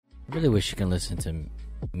I really wish you can listen to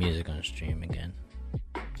music on stream again.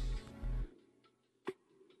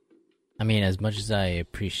 I mean, as much as I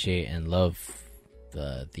appreciate and love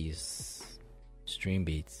these stream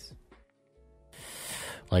beats,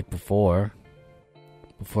 like before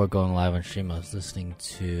going live on stream, I was listening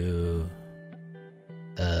to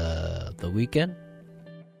The Weeknd,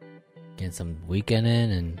 getting some Weeknd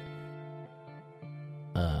in, and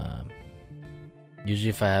usually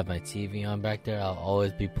if I have my TV on back there, I'll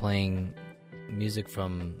always be playing music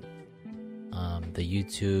from the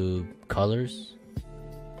YouTube colors.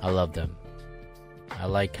 I love them. I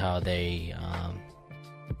like how they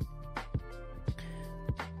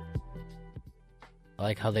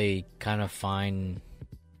kind of find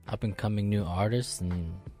up and coming new artists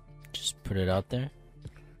and just put it out there.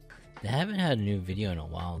 They haven't had a new video in a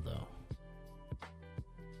while though.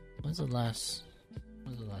 When's the last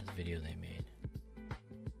video they made?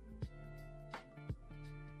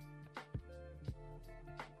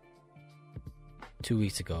 Two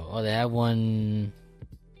weeks ago. Oh, they have one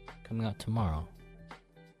coming out tomorrow.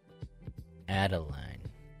 Adeline.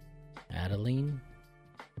 Adeline?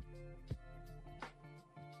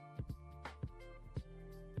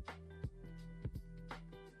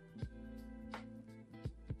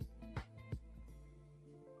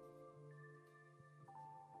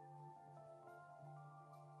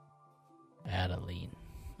 Adeline.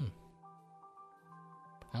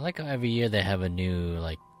 I like how every year they have a new,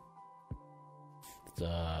 like,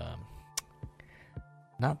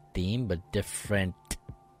 not theme, but different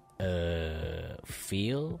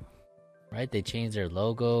feel, right? They changed their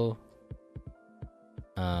logo.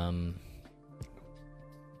 Well,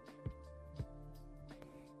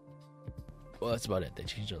 that's about it. They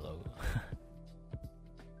changed their logo.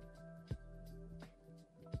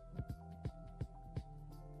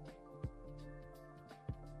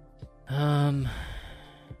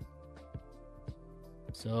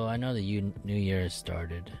 So I know the New Year has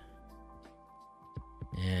started,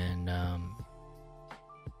 and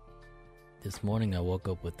this morning I woke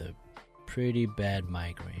up with a pretty bad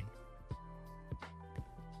migraine.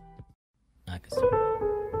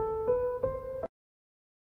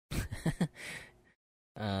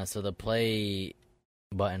 So the play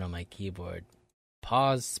button on my keyboard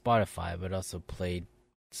paused Spotify, but also played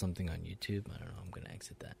something on YouTube. I don't know. I'm gonna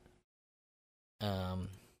exit that.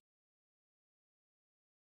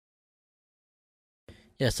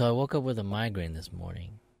 Yeah, so I woke up with a migraine this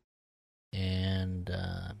morning, and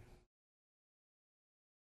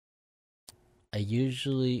I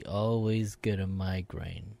usually always get a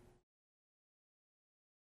migraine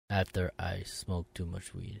after I smoke too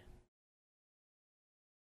much weed.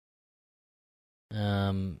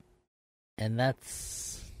 And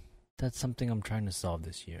that's something I'm trying to solve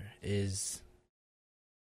this year, is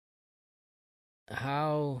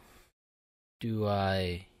how do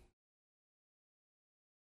I...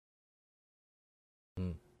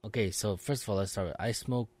 Okay, so first of all, let's start with, I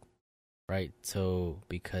smoke, right? So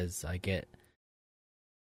because I get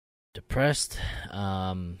depressed,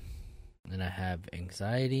 and I have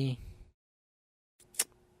anxiety,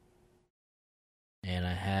 and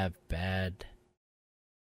I have bad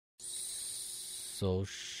social.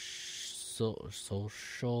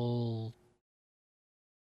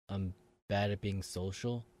 I'm bad at being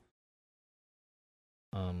social.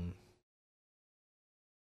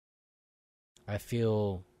 I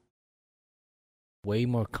feel way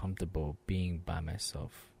more comfortable being by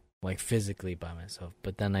myself, like physically by myself.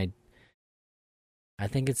 But then I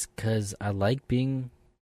think it's because I like being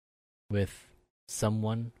with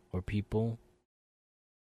someone or people,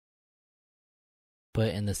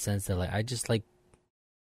 but in the sense that, like, I just like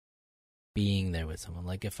being there with someone.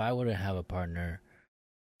 Like, if I were to have a partner,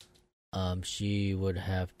 she would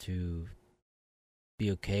have to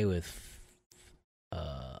be okay with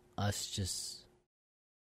us just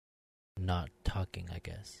not talking, I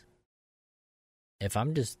guess. If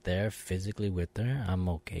I'm just there physically with her, I'm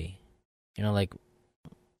okay. You know, like,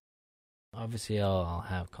 obviously I'll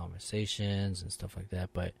have conversations and stuff like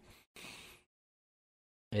that, but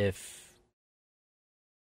if...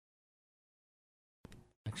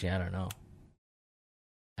 Actually, I don't know.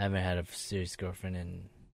 I haven't had a serious girlfriend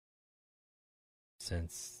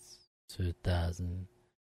since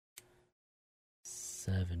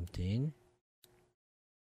 2017.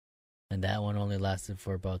 And that one only lasted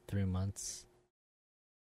for about 3 months.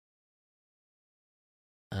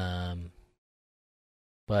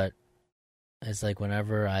 But it's like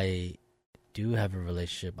whenever I do have a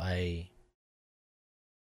relationship, I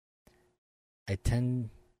tend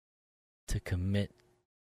to commit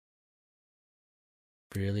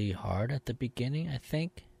really hard at the beginning, I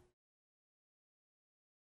think.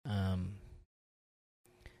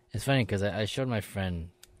 It's funny because I showed my friend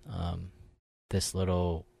this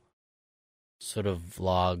little sort of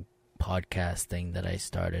vlog podcast thing that I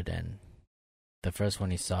started, and the first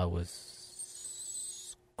one he saw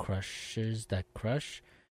was Crushers That Crush.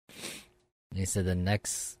 And he said the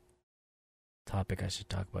next topic I should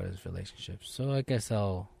talk about is relationships. So I guess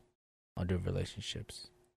I'll do relationships.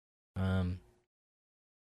 My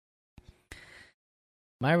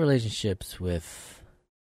relationships with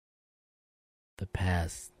the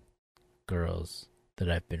past girls that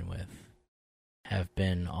I've been with have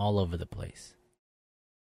been all over the place.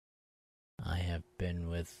 I have been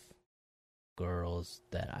with girls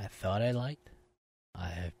that I thought I liked. I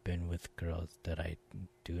have been with girls that I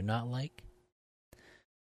do not like,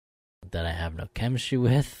 that I have no chemistry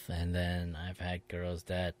with, and then I've had girls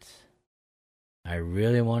that I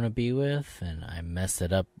really want to be with, and I messed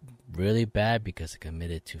it up really bad because I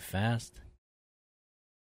committed too fast.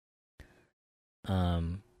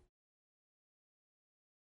 I've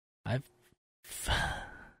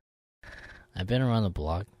I've been around the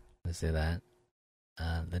block, let's say that.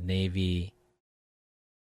 The Navy,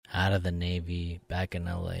 out of the Navy, back in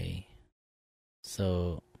LA.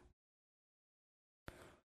 So,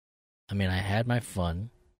 I mean, I had my fun.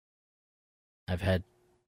 I've had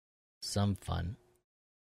some fun.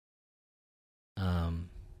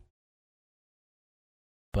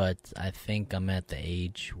 But I think I'm at the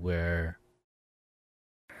age where,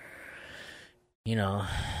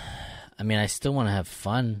 I mean, I still want to have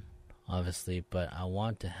fun, obviously, but I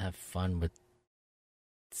want to have fun with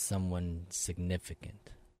someone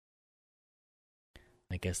significant.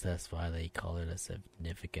 I guess that's why they call it a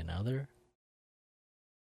significant other.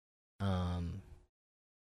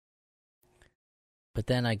 But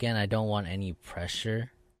then again, I don't want any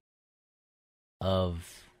pressure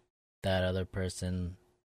of that other person,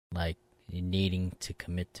 like, needing to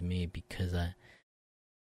commit to me, because I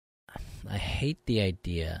hate the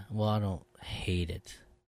idea. Well, I don't hate it.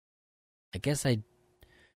 I guess we're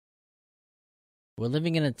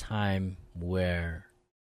living in a time where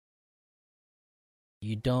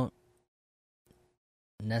you don't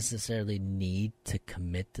necessarily need to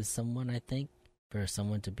commit to someone, I think, for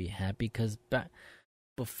someone to be happy. Because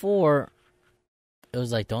before, it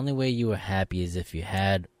was like the only way you were happy is if you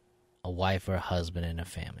had a wife or a husband and a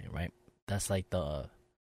family, right? That's like the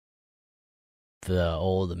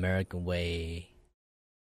old American way,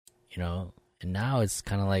 And now it's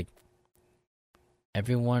kind of like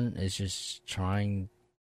everyone is just trying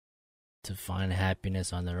to find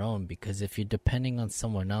happiness on their own, because if you're depending on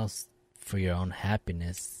someone else for your own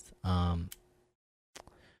happiness,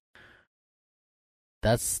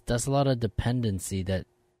 that's a lot of dependency that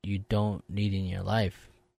you don't need in your life.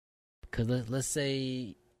 Because let's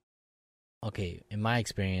say, okay, in my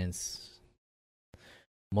experience,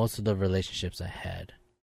 most of the relationships I had,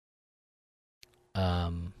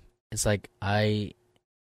 it's like I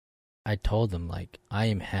told them, like, I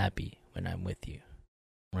am happy when I'm with you,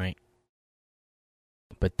 right?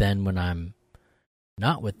 But then when I'm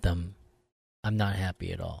not with them, I'm not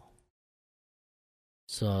happy at all.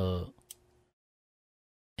 So,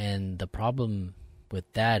 and the problem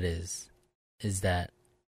with that is that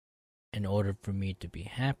in order for me to be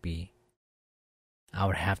happy, I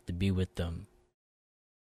would have to be with them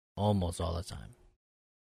almost all the time.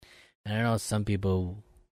 And I know some people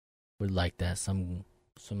would like that. Some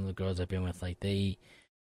of the girls I've been with, like, they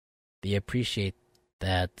appreciate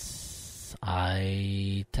that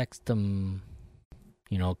I text them,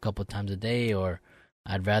 a couple times a day, or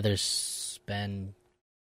I'd rather spend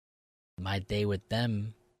my day with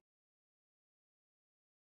them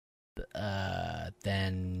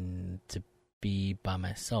than to be by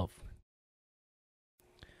myself.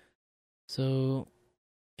 So,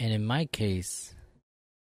 and in my case,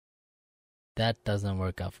 that doesn't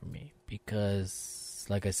work out for me, because,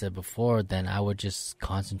 like I said before, then I would just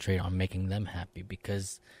concentrate on making them happy,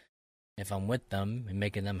 because if I'm with them and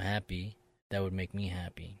making them happy, that would make me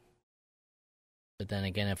happy. But then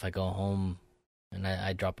again, if I go home and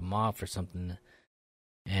I drop them off or something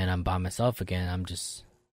and I'm by myself again, I'm just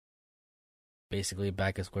basically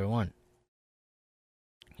back at square one.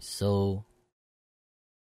 So,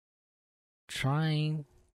 trying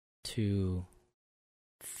to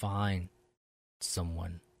find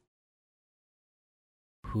someone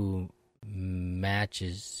who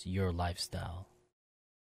matches your lifestyle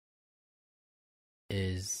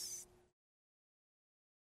is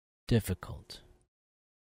difficult,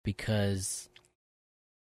 because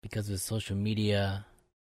with social media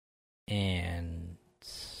and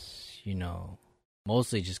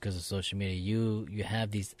mostly just because of social media, you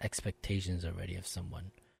have these expectations already of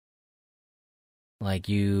someone. Like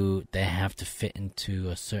they have to fit into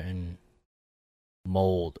a certain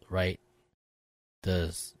mold, right?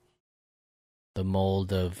 The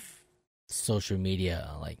mold of social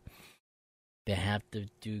media, like they have to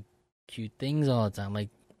do cute things all the time. Like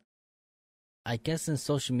I guess in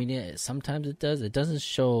social media, sometimes it does. It doesn't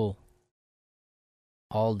show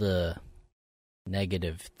all the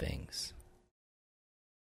negative things,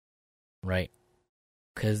 right?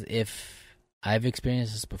 Because if I've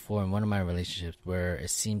experienced this before in one of my relationships where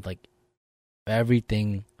it seemed like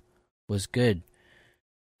everything was good.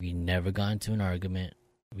 We never got into an argument.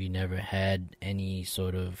 We never had any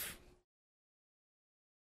sort of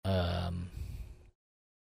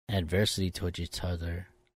adversity towards each other.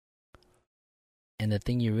 And the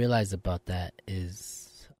thing you realize about that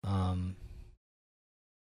is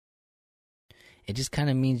it just kind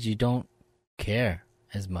of means you don't care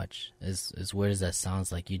as much. As weird as that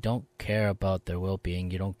sounds, like you don't care about their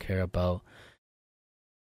well-being. You don't care about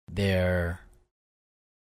their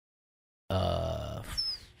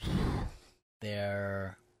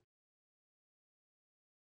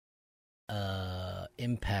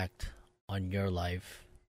impact on your life,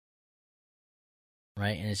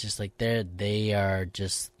 right? And it's just like they are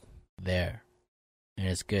just there, and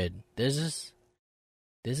it's good. There's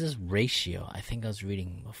this ratio I think I was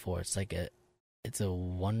reading before. It's like it's a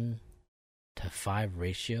 1-5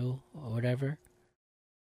 ratio or whatever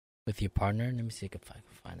with your partner. Let me see if I can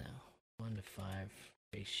find out. 1-5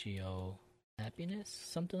 ratio happiness,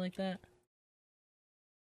 something like that.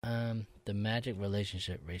 The magic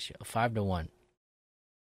relationship ratio, 5-1.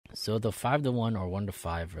 So the 5-1 or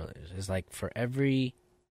 1-5 is like for every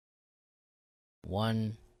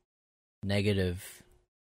one negative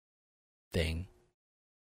thing,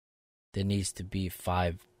 there needs to be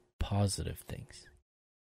 5 positive things.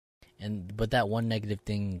 But that one negative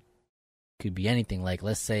thing could be anything. Like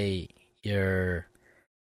let's say you're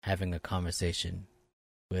having a conversation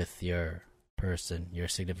with your person, your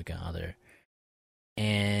significant other,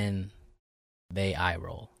 and they eye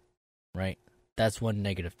roll, right? That's one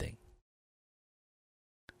negative thing.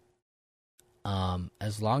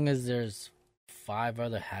 As long as there's 5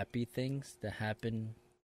 other happy things that happen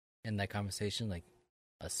in that conversation, like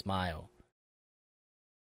a smile,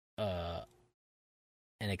 an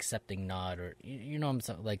accepting nod, or you know,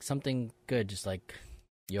 like something good, just like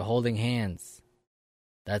you're holding hands.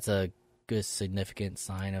 That's a good, significant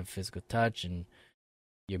sign of physical touch, and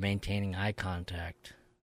you're maintaining eye contact,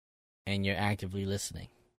 and you're actively listening.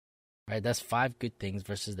 Right, that's 5 good things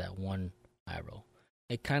versus that one eye roll.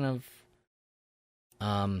 It kind of,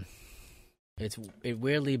 it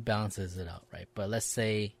weirdly balances it out, right? But let's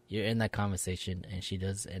say you're in that conversation and she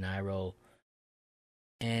does an eye roll,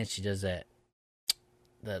 and she does that,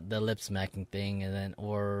 the lip smacking thing, and then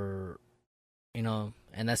or, you know,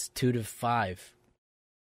 and that's 2-5.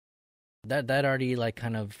 That already like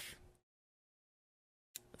kind of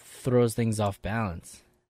throws things off balance,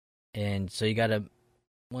 and so you gotta.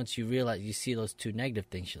 Once you realize, you see those 2 negative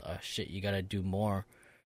things, you're like, oh shit, you gotta do more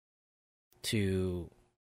to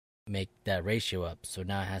make that ratio up. So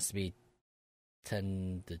now it has to be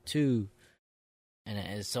 10-2,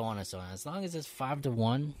 and so on and so on. As long as it's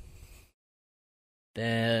 5-1,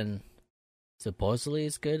 then supposedly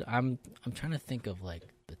it's good. I'm trying to think of like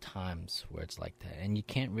the times where it's like that, and you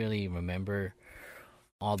can't really remember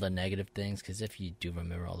all the negative things, because if you do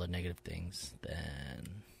remember all the negative things,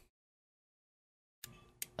 then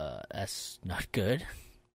that's not good.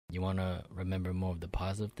 You want to remember more of the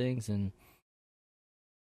positive things, and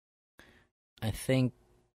I think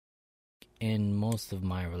in most of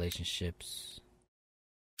my relationships,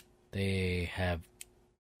 they have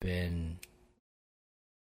been,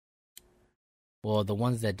 well, the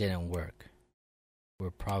ones that didn't work were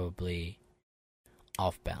probably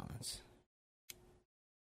off balance,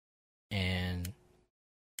 and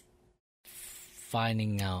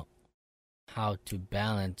finding out how to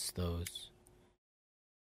balance those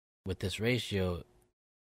with this ratio,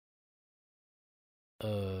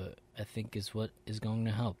 I think is what is going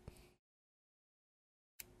to help.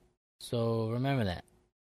 So remember that.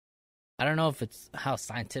 I don't know if it's how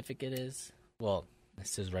scientific it is. Well, it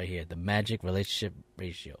says right here, the magic relationship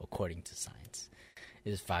ratio, according to science,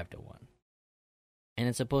 is 5-1. And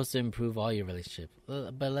it's supposed to improve all your relationship.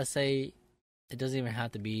 But let's say it doesn't even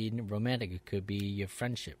have to be romantic. It could be your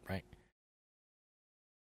friendship, right?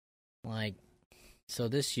 Like, so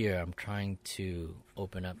this year I'm trying to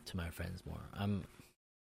open up to my friends more.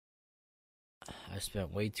 I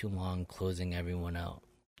spent way too long closing everyone out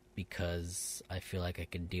because I feel like I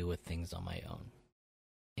can deal with things on my own.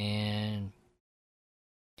 And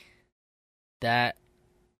that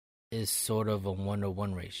is sort of a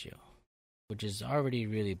 1-1 ratio. which is already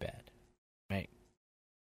really bad, right?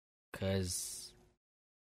 Because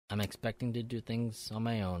I'm expecting to do things on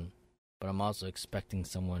my own, but I'm also expecting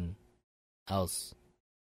someone else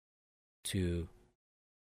to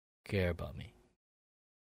care about me.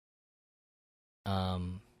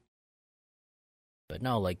 But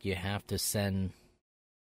no, like, you have to send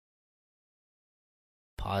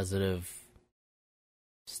positive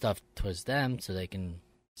stuff towards them so they can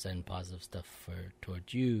send positive stuff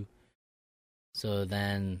towards you. So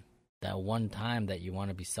then that one time that you want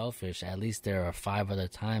to be selfish, at least there are 5 other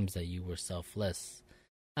times that you were selfless.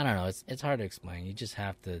 I don't know, it's hard to explain. You just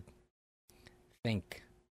have to think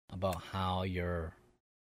about how your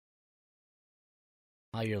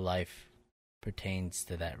life pertains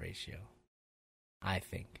to that ratio. I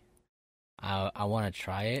think I want to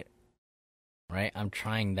try it, right? I'm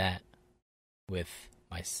trying that with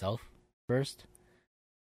myself first,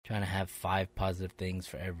 trying to have 5 positive things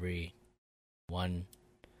for every 1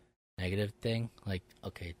 negative thing. Like,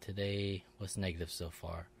 okay, today, what's negative so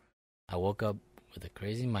far? I woke up with a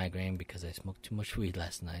crazy migraine because I smoked too much weed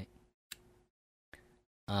last night.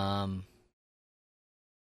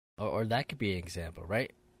 Or that could be an example,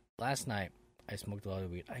 right? Last night, I smoked a lot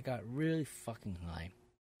of weed. I got really fucking high,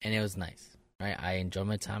 and it was nice, right? I enjoyed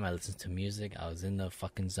my time. I listened to music. I was in the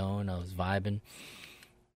fucking zone. I was vibing.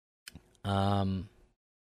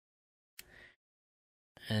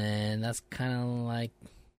 And that's kind of like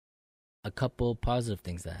a couple positive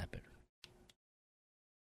things that happened.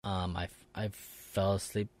 I fell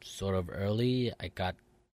asleep sort of early. I got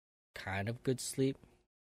kind of good sleep,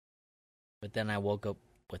 but then I woke up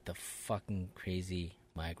with a fucking crazy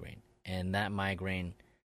migraine. And that migraine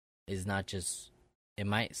is not just, it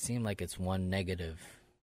might seem like it's one negative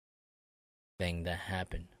thing that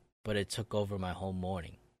happened, but it took over my whole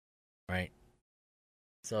morning, right?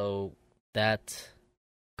 So that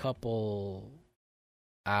couple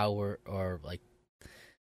hour, or like,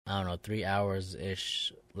 I don't know, 3 hours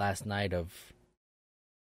ish last night of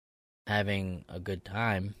having a good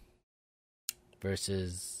time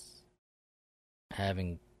versus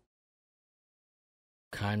having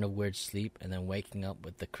kind of weird sleep and then waking up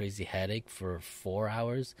with the crazy headache for 4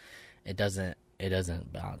 hours, it doesn't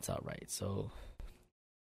balance out right. So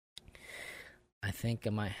I think I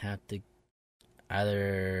might have to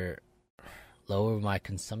either lower my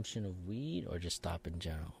consumption of weed or just stop in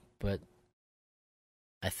general. But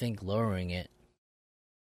I think lowering it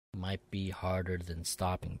might be harder than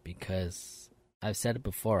stopping, because I've said it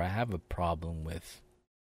before, I have a problem with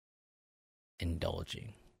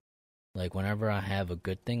indulging. Like, whenever I have a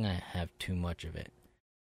good thing, I have too much of it,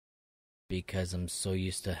 because I'm so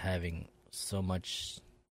used to having so much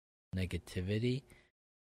negativity.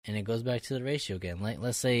 And it goes back to the ratio again. Like,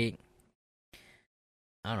 let's say,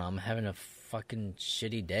 I don't know, I'm having a fucking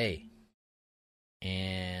shitty day,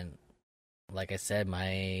 and like I said,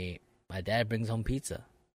 my dad brings home pizza.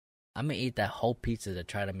 I'm gonna eat that whole pizza to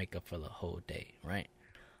try to make up for the whole day, right?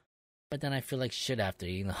 But then I feel like shit after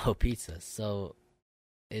eating the whole pizza. So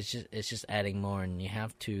it's just adding more, and you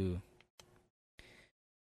have to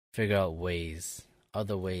figure out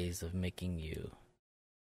other ways of making you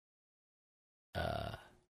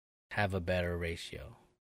have a better ratio.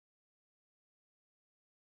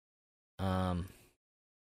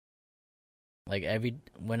 Like,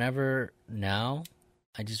 whenever now,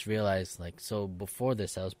 I just realized, like, so before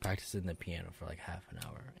this, I was practicing the piano for like half an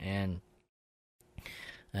hour, and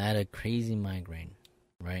I had a crazy migraine,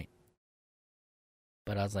 right?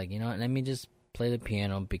 But I was like, you know what, let me just play the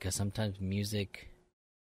piano, because sometimes music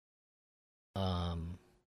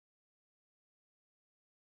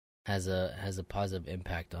has a positive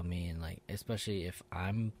impact on me, and like, especially if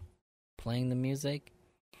I'm playing the music,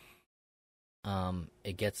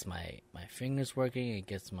 it gets my fingers working, it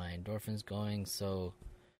gets my endorphins going. So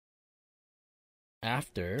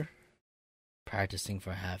after practicing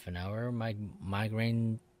for half an hour, my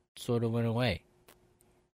migraine sort of went away.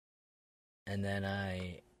 And then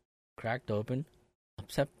I cracked open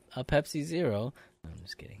a Pepsi Zero. No, I'm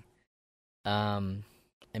just kidding. And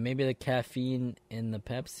maybe the caffeine in the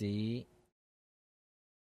Pepsi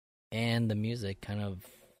and the music kind of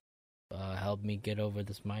helped me get over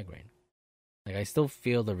this migraine. Like, I still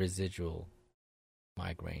feel the residual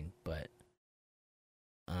migraine, but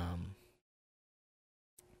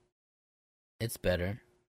it's better.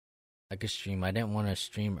 I could stream. I didn't want to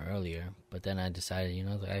stream earlier, but then I decided,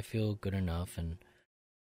 I feel good enough, and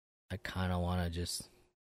I kind of want to just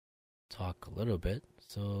talk a little bit.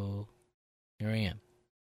 So here I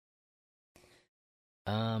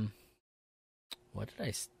am. What did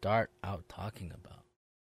I start out talking about?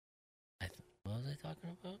 What was I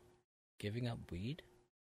talking about? Giving up weed?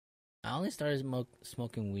 I only started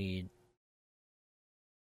smoking weed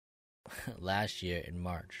last year in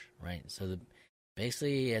March, right? So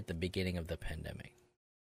basically at the beginning of the pandemic.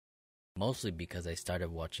 Mostly because I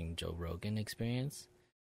started watching Joe Rogan Experience,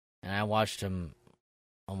 and I watched him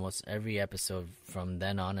almost every episode from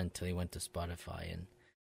then on until he went to Spotify. And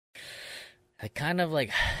I kind of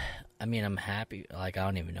like, I mean, I'm happy. Like, I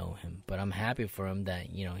don't even know him, but I'm happy for him that,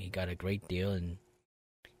 he got a great deal and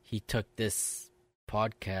he took this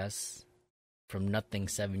podcast from nothing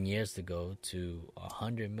 7 years ago to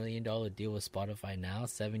 $100 million deal with Spotify now,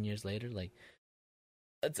 7 years later. Like,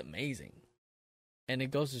 that's amazing. And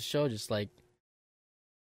it goes to show just like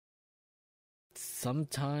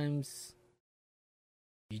sometimes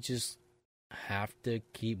you just have to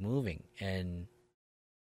keep moving and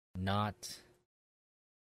not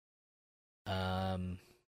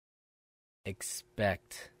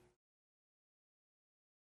expect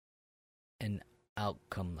an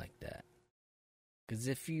outcome like that. Because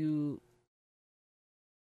if you,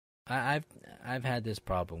 I've had this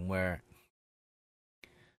problem where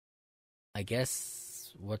I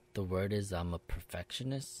guess what the word is, I'm a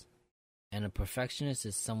perfectionist. And a perfectionist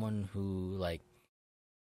is someone who, like,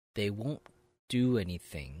 they won't do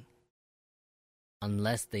anything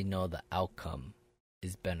unless they know the outcome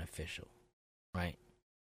is beneficial, right?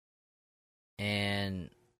 And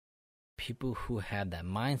people who have that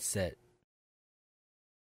mindset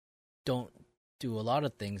don't do a lot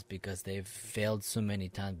of things because they've failed so many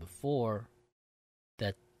times before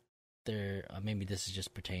that they're, maybe this is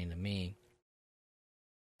just pertaining to me,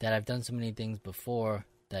 that I've done so many things before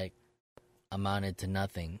that amounted to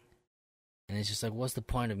nothing. And it's just like, what's the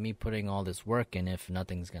point of me putting all this work in if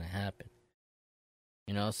nothing's going to happen?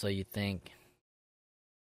 So you think,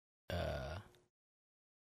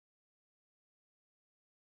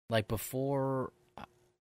 like before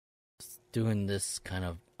doing this kind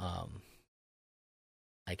of,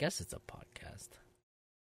 I guess it's a podcast.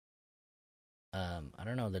 I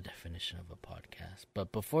don't know the definition of a podcast,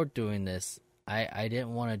 but before doing this, I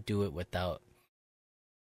didn't want to do it without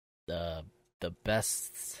the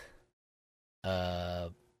best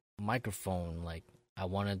microphone. Like, I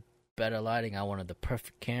wanted better lighting, I wanted the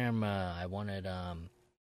perfect camera, I wanted I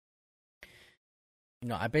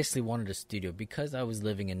basically wanted a studio because I was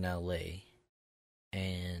living in LA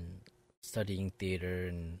and studying theater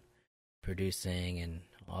and producing and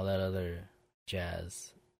all that other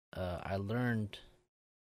jazz. I learned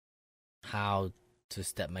how to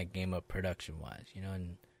step my game up production wise,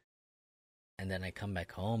 and then I come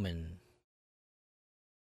back home and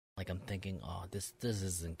like I'm thinking, oh, this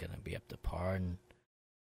isn't gonna be up to par,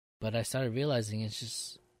 but I started realizing it's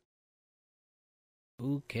just,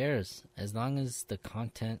 who cares as long as the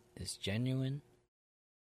content is genuine.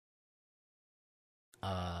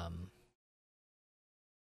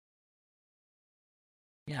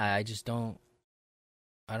 Yeah, I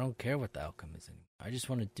don't care what the outcome is anymore. I just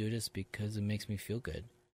want to do this because it makes me feel good.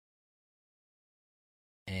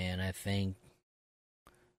 And I think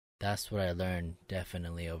that's what I learned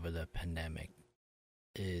definitely over the pandemic,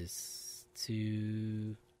 is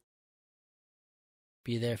to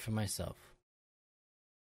be there for myself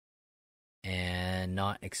and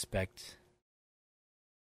not expect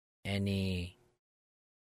any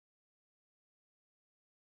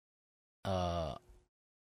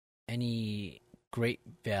great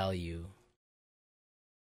value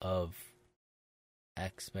of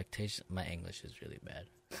expectation. My English is really bad.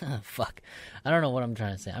 Fuck. I don't know what I'm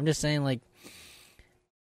trying to say. I'm just saying, like,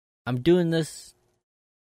 I'm doing this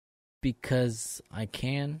because I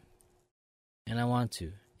can and I want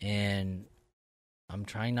to. And I'm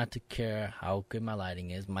trying not to care how good my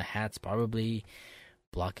lighting is. My hat's probably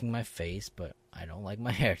blocking my face, but I don't like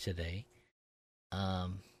my hair today.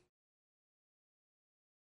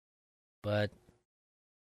 But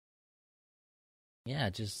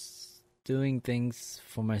yeah, just doing things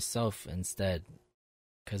for myself instead.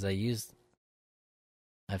 Because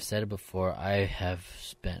I've said it before, I have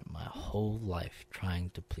spent my whole life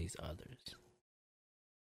trying to please others.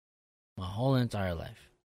 My whole entire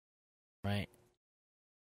life. Right?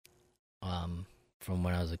 From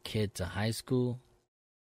when I was a kid to high school.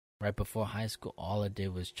 Right before high school, all I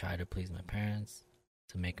did was try to please my parents,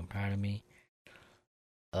 to make them proud of me.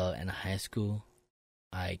 In high school,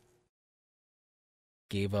 I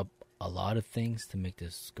gave up a lot of things to make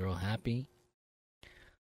this girl happy.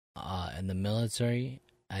 In the military,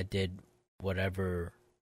 I did whatever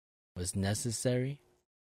was necessary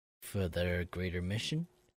for their greater mission.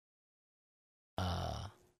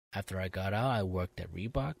 After I got out, I worked at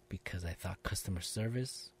Reebok because I thought customer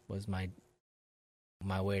service was my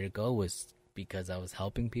way to go, was because I was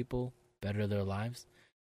helping people better their lives.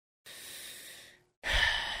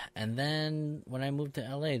 And then when I moved to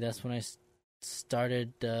LA, that's when I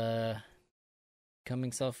started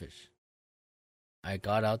becoming selfish. I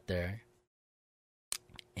got out there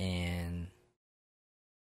and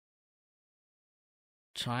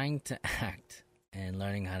trying to act and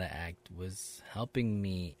learning how to act was helping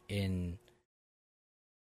me in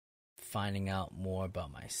finding out more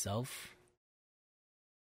about myself,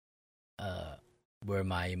 where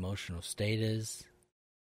my emotional state is,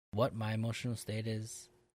 what my emotional state is,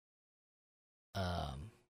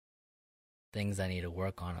 um, things I need to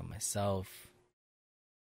work on myself.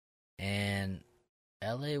 And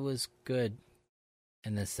LA was good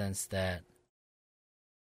in the sense that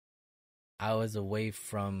I was away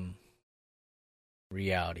from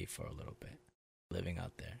reality for a little bit, living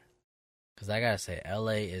out there. Because I gotta say,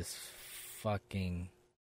 LA is fucking.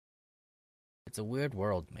 It's a weird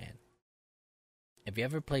world, man. If you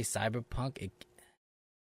ever play Cyberpunk, it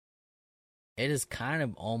is kind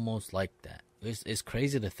of almost like that. It's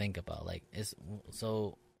crazy to think about. Like,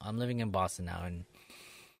 so I'm living in Boston now, and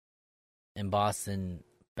in Boston,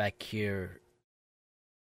 back here,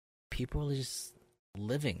 people are just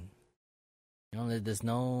living. You know, there's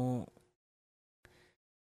no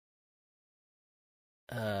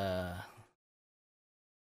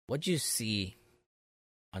what you see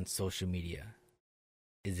on social media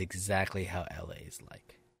is exactly how LA is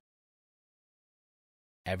like.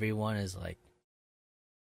 Everyone is like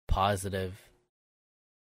positive.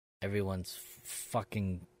 Everyone's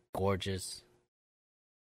fucking gorgeous.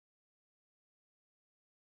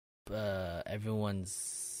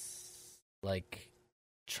 Everyone's like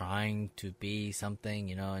trying to be something,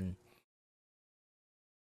 you know, and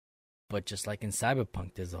but just like in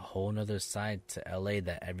Cyberpunk, there's a whole nother side to LA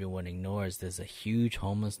that everyone ignores. There's a huge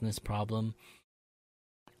homelessness problem.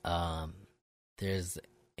 There's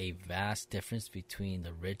a vast difference between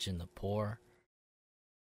the rich and the poor.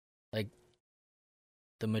 Like,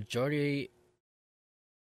 the majority.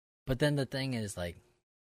 But then the thing is, like,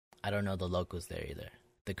 I don't know the locals there either.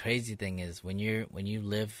 The crazy thing is, when you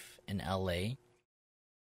live in LA,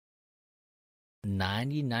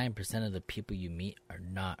 99% of the people you meet are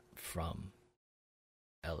not from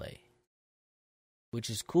LA. Which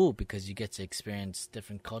is cool because you get to experience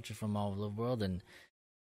different culture from all over the world, and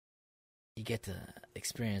you get to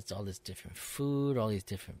experience all this different food, all these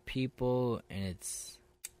different people, and it's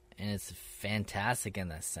fantastic in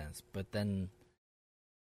that sense. But then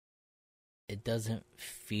it doesn't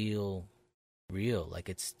feel real. Like,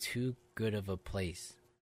 it's too good of a place.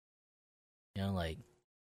 You know, like,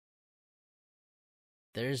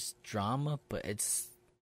 there's drama, but it's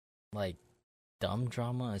like dumb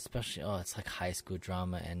drama, especially it's like high school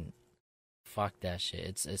drama, and fuck that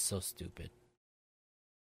shit. It's so stupid.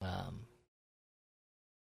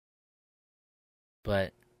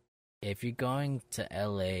 But if you're going to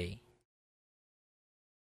LA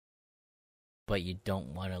but you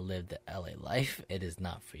don't want to live the LA life, it is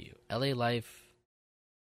not for you. LA life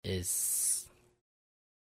is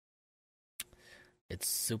it's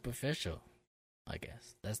superficial, I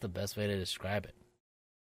guess. That's the best way to describe it.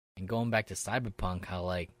 And going back to Cyberpunk, how,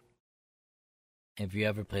 like, if you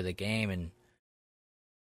ever play the game and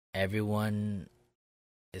everyone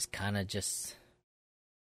is kind of just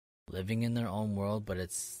living in their own world, but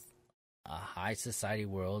it's a high society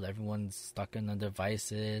world. Everyone's stuck in their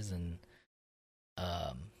devices, and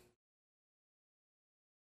I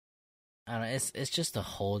don't know. It's just a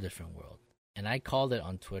whole different world. And I called it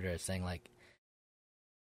on Twitter saying, like,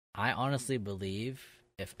 I honestly believe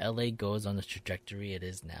if LA goes on the trajectory it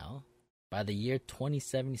is now, by the year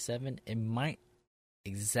 2077, it might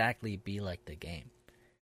exactly be like the game.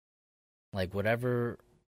 Like, whatever,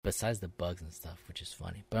 besides the bugs and stuff, which is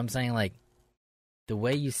funny. But I'm saying, like, the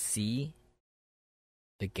way you see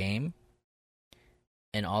the game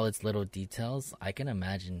and all its little details, I can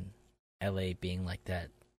imagine LA being like that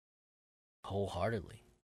wholeheartedly.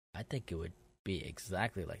 I think it would be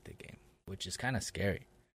exactly like the game, which is kind of scary.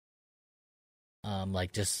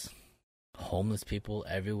 Like, just homeless people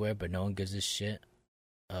everywhere, but no one gives a shit.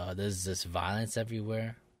 There's this violence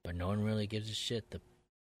everywhere, but no one really gives a shit. The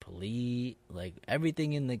police, like,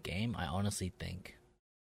 everything in the game, I honestly think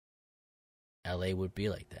LA would be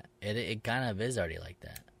like that. It kind of is already like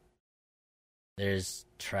that. There's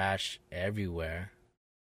trash everywhere.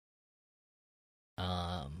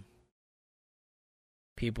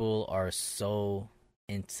 People are so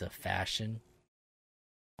into fashion.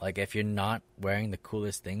 Like, if you're not wearing the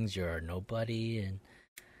coolest things, you're a nobody. And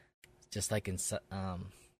just like in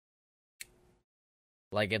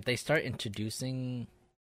like, if they start introducing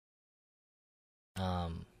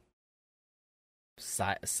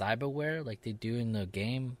cyberware like they do in the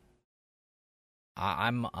game,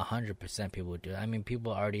 I'm 100% people would do it. I mean,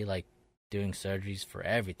 people are already like doing surgeries for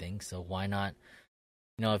everything, so why not?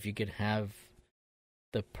 You know, if you could have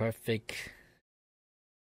the perfect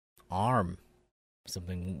arm,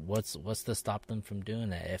 something, what's to stop them from doing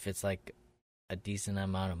that? If it's like a decent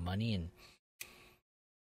amount of money, and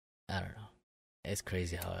I don't know, it's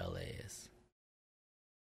crazy how LA is.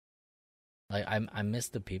 Like I miss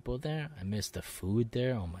the people there. I miss the food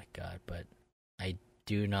there. Oh my god! But I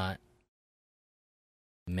do not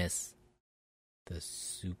miss the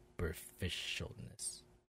superficialness.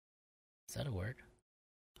 Is that a word?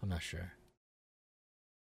 I'm not sure.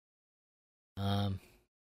 Um.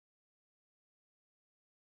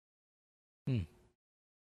 Hmm.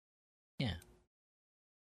 Yeah.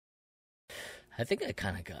 I think I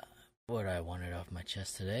kind of got what I wanted off my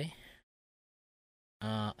chest today.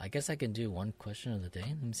 I guess I can do one question of the day.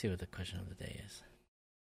 Let me see what the question of the day is.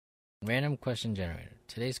 Random question generator.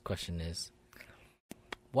 Today's question is: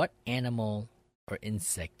 what animal or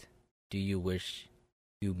insect do you wish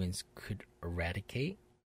humans could eradicate?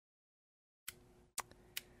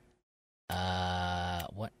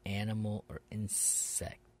 What animal or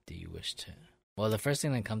insect do you wish to? Well, the first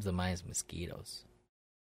thing that comes to mind is mosquitoes,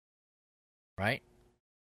 right?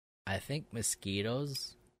 I think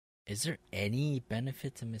mosquitoes. Is there any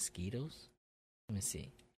benefit to mosquitoes? Let me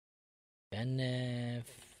see.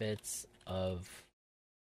 Benefits of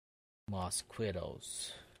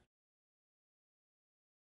mosquitoes.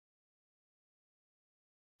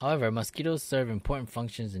 However, mosquitoes serve important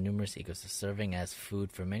functions in numerous ecosystems, serving as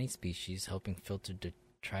food for many species, helping filter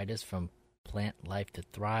detritus from plant life to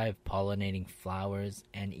thrive, pollinating flowers,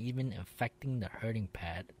 and even affecting the herding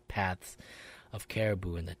paths of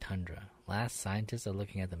caribou in the tundra. Last, scientists are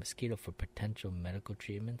looking at the mosquito for potential medical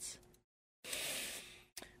treatments.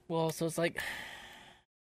 Well, so it's like,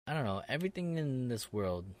 I don't know, everything in this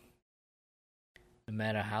world, no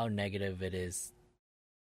matter how negative it is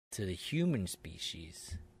to the human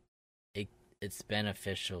species, it's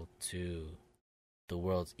beneficial to the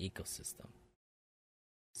world's ecosystem.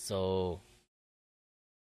 So,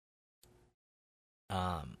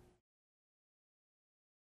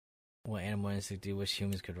 what animal insect do you wish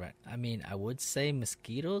humans could rent? I mean, I would say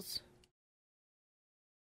mosquitoes.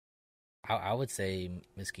 I would say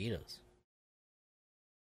mosquitoes.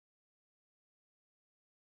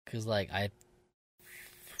 Cause like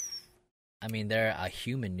I mean, they're a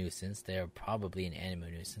human nuisance. They're probably an animal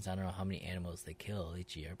nuisance. I don't know how many animals they kill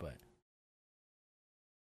each year, but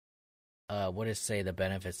what does say the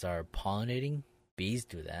benefits are pollinating? Bees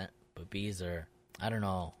do that, but bees are, I don't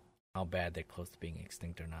know how bad they're close to being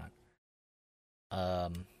extinct or not.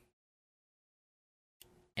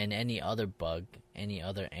 And any other bug, any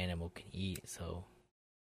other animal can eat. So,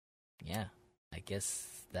 yeah, I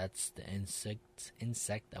guess that's the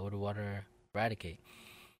insect I would want to eradicate.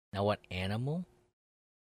 Now, what animal?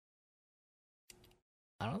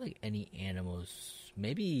 I don't think any animals.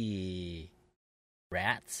 Maybe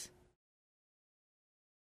rats.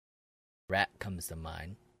 Rat comes to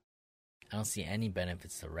mind. I don't see any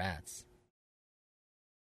benefits to rats.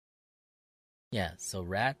 Yeah, so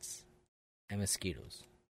rats and mosquitoes.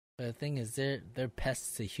 But the thing is, they're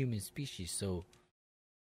pests to human species. So,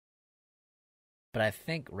 but I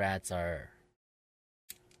think rats are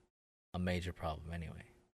a major problem anyway.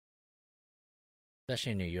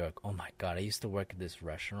 Especially in New York. Oh my god, I used to work at this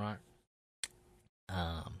restaurant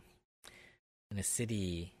in a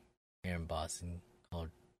city here in Boston called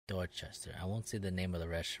Dorchester. I won't say the name of the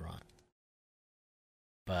restaurant,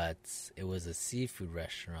 but it was a seafood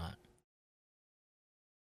restaurant.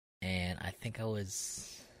 And I think I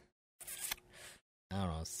was, I don't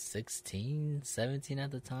know, 16, 17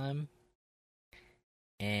 at the time.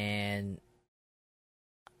 And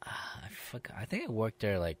I think I worked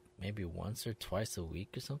there like maybe once or twice a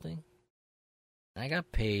week or something. And I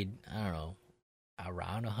got paid, I don't know,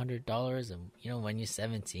 around $100. And you know, when you're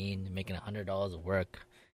 17, making $100 of work,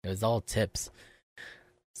 it was all tips,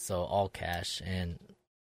 so all cash and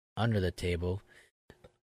under the table.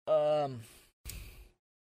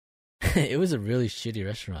 It was a really shitty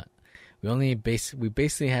restaurant. We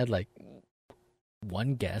basically had like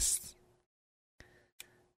one guest.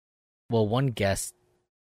 Well, one guest,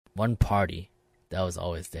 one party that was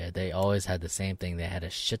always there. They always had the same thing. They had a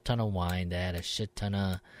shit ton of wine. They had a shit ton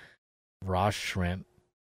of raw shrimp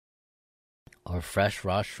or fresh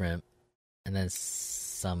raw shrimp, and then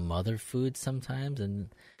some other food sometimes.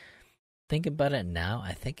 And think about it now,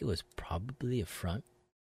 I think it was probably a front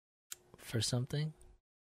for something.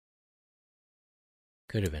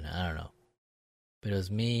 Could have been, I don't know. But it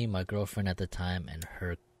was me, my girlfriend at the time, and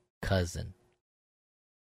her cousin.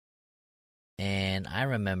 And I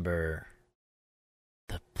remember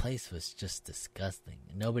the place was just disgusting.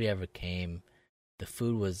 Nobody ever came. The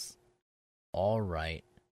food was all right,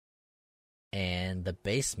 and the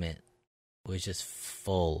basement was just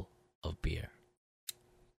full of beer.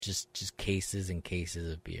 Just cases and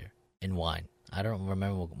cases of beer and wine. I don't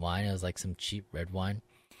remember what wine. It was like some cheap red wine.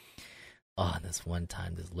 Oh, and this one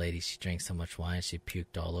time, this lady, she drank so much wine, she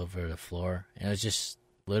puked all over the floor. And it was just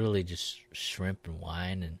literally just shrimp and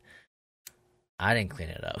wine, and I didn't clean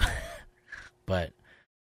it up. But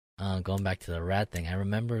going back to the rat thing, I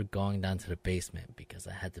remember going down to the basement because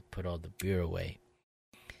I had to put all the beer away.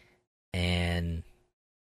 And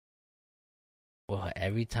well,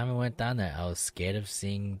 every time I went down there, I was scared of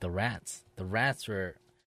seeing the rats. The rats were,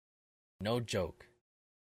 no joke,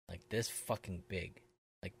 like this fucking big.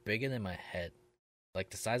 Like bigger than my head.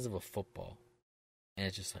 Like the size of a football. And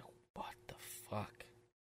it's just like, what the fuck?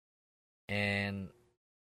 And,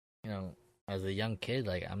 you know, as a young kid,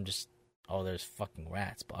 like I'm just, oh, there's fucking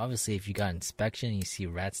rats. But obviously if you got inspection and you see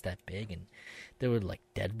rats that big, and there were like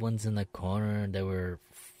dead ones in the corner, there were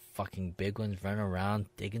fucking big ones running around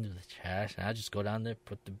digging through the trash, and I just go down there,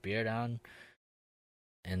 put the beer down,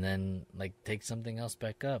 and then like take something else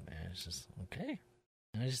back up. And it's just okay.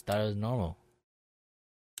 And I just thought it was normal.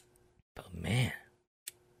 But man,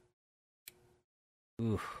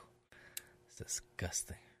 ooh, it's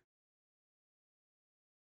disgusting.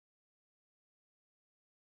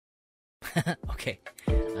 Okay.